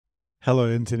Hello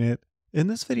Internet. In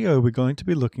this video, we're going to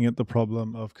be looking at the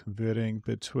problem of converting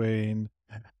between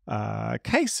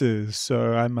cases.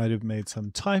 So I might have made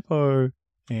some typo,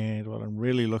 and what I'm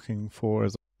really looking for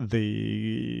is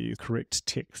the correct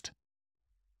text.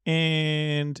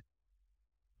 And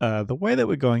the way that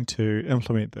we're going to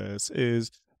implement this is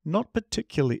not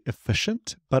particularly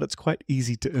efficient, but it's quite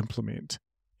easy to implement.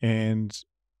 And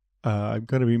I'm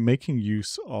going to be making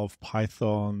use of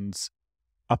Python's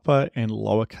upper and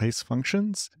lowercase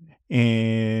functions,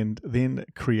 and then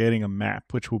creating a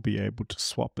map which will be able to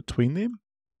swap between them.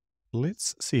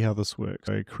 Let's see how this works.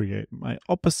 I create my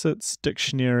opposites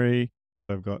dictionary.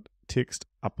 I've got text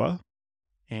upper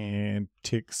and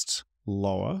text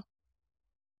lower.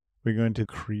 We're going to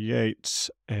create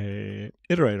an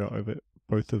iterator over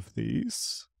both of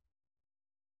these.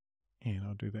 And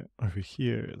I'll do that over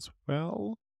here as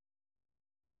well.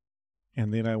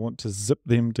 And then I want to zip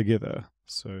them together.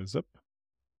 So zip.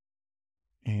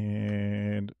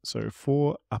 And so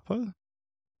for upper,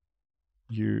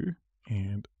 U,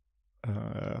 and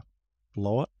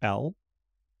lower L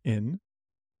in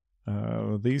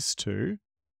these two,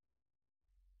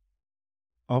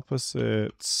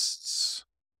 opposites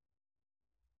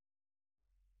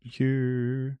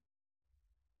U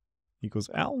equals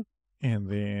L, and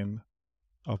then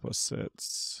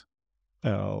opposites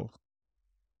L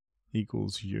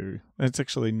equals U. It's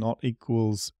actually not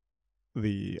equals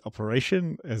the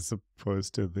operation as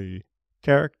opposed to the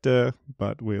character,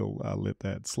 but we'll let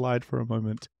that slide for a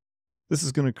moment. This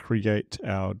is going to create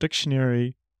our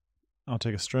dictionary. I'll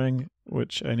take a string,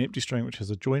 an empty string which has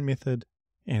a join method,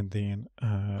 and then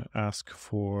ask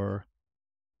for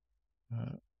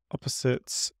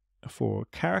opposites for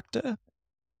character,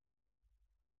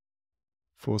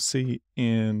 for CN,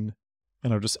 and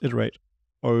I'll just iterate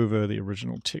over the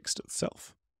original text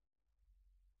itself.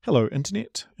 Hello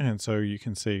Internet, and so you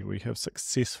can see we have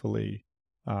successfully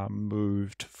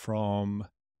moved from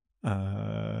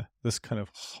this kind of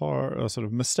sort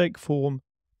of mistake form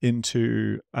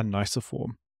into a nicer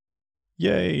form.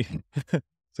 Yay!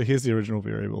 So here's the original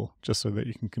variable, just so that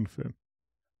you can confirm.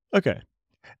 Okay,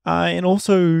 and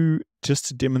also just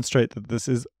to demonstrate that this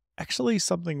is actually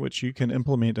something which you can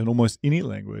implement in almost any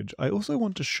language, I also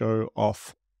want to show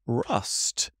off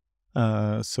Rust.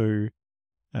 The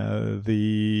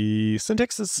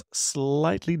syntax is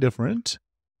slightly different.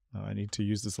 I need to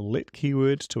use this let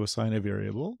keyword to assign a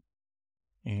variable.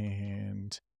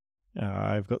 And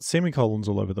I've got semicolons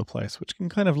all over the place, which can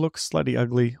kind of look slightly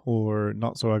ugly or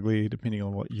not so ugly, depending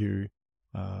on what you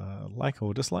like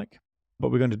or dislike.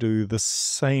 But we're going to do the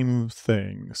same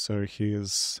thing. So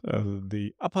here's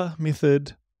the upper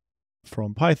method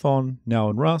from Python, now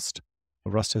in Rust.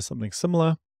 Rust has something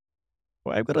similar.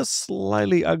 Well, I've got a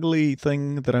slightly ugly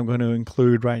thing that I'm going to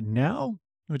include right now,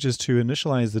 which is to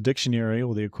initialize the dictionary,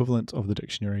 or the equivalent of the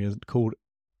dictionary is called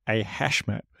a hash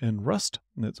map in Rust.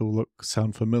 And that's all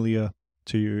sound familiar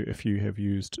to you if you have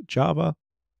used Java.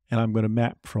 And I'm going to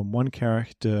map from one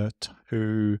character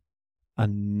to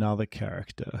another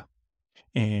character.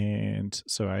 And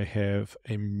so I have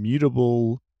a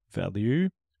mutable value,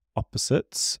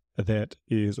 opposites, that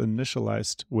is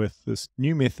initialized with this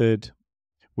new method,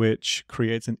 which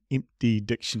creates an empty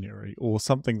dictionary, or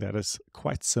something that is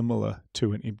quite similar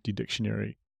to an empty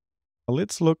dictionary.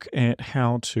 Let's look at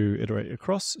how to iterate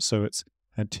across. So it's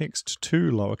a text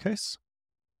to lowercase.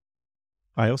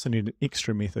 I also need an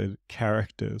extra method,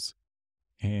 characters.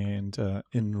 And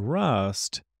in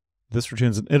Rust, this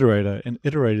returns an iterator, and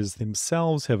iterators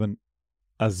themselves have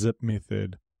a zip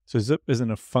method. So zip isn't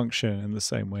a function in the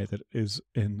same way that it is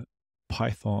in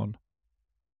Python.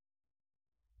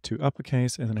 To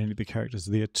uppercase, and then I need the characters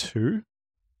there too.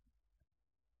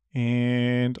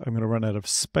 And I'm going to run out of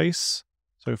space.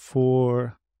 So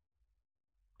for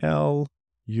L,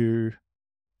 U,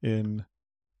 in,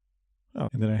 and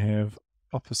then I have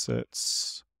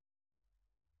opposites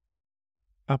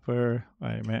upper,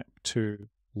 I map to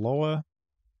lower.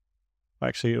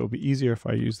 Actually, it'll be easier if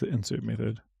I use the insert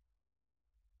method.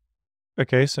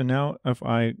 Okay, so now if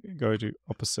I go to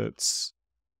opposites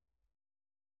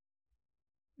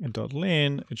and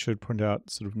 .len, it should print out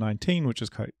sort of 19, which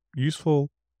is quite useful.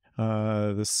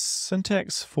 The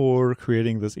syntax for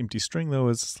creating this empty string, though,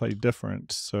 is slightly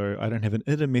different. So I don't have an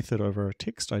iter method over a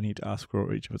text. I need to ask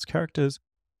for each of its characters,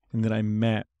 and then I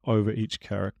map over each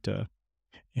character.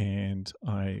 And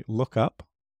I look up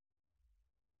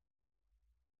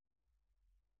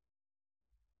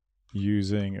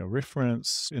using a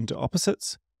reference into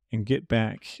opposites and get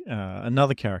back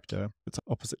another character. It's an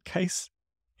opposite case.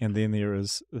 And then there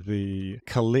is the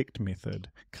collect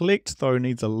method. Collect, though,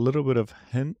 needs a little bit of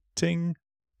hinting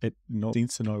it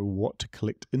needs to know what to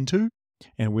collect into,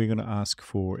 and we're going to ask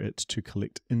for it to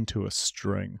collect into a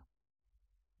string.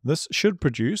 This should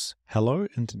produce hello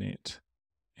internet.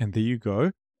 And there you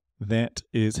go. That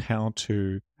is how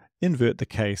to invert the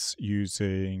case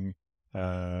using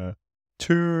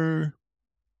two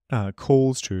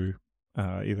calls to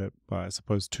either, I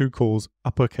suppose, two calls,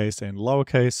 uppercase and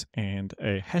lowercase, and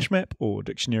a hash map or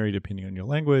dictionary, depending on your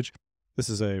language. This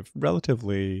is a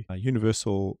relatively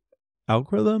universal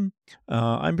algorithm.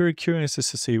 I'm very curious as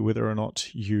to see whether or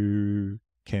not you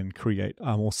can create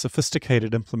a more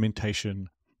sophisticated implementation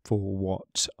for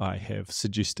what I have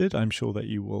suggested. I'm sure that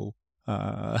you will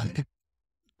find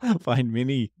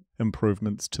many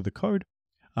improvements to the code.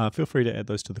 Feel free to add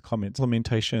those to the comments.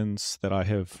 Implementations that I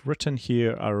have written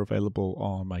here are available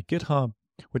on my GitHub,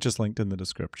 which is linked in the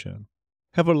description.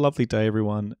 Have a lovely day,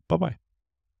 everyone. Bye-bye.